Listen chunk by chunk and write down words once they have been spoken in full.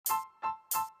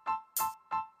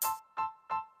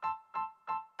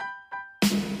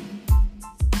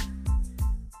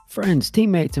Friends,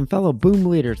 teammates, and fellow boom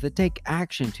leaders that take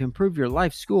action to improve your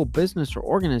life, school, business, or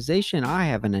organization, I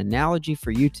have an analogy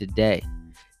for you today.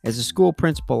 As a school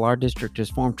principal, our district has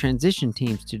formed transition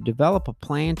teams to develop a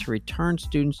plan to return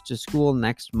students to school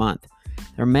next month.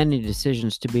 There are many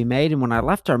decisions to be made, and when I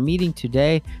left our meeting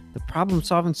today, the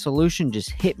problem-solving solution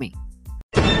just hit me.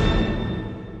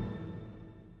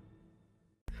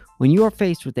 When you are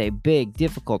faced with a big,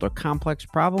 difficult, or complex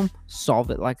problem,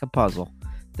 solve it like a puzzle.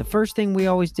 The first thing we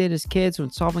always did as kids when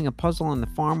solving a puzzle on the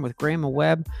farm with Grandma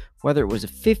Webb, whether it was a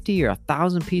 50 or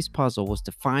 1,000-piece puzzle, was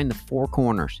to find the four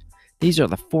corners. These are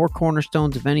the four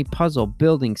cornerstones of any puzzle,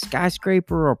 building,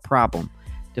 skyscraper, or problem.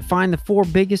 Define the four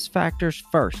biggest factors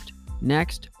first.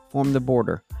 Next, form the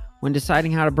border. When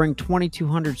deciding how to bring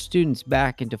 2,200 students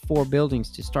back into four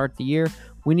buildings to start the year,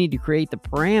 we need to create the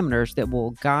parameters that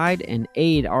will guide and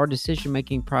aid our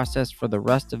decision-making process for the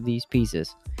rest of these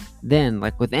pieces. Then,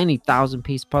 like with any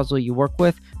 1,000-piece puzzle you work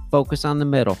with, focus on the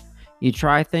middle. You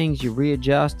try things, you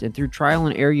readjust, and through trial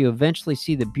and error, you eventually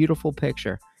see the beautiful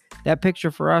picture. That picture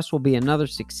for us will be another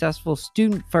successful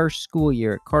student-first school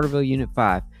year at Carterville Unit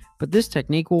 5, but this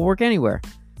technique will work anywhere.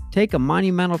 Take a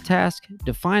monumental task,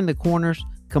 define the corners,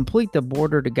 complete the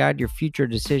border to guide your future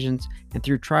decisions, and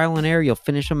through trial and error, you'll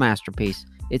finish a masterpiece.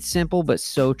 It's simple, but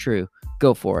so true.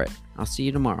 Go for it. I'll see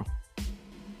you tomorrow.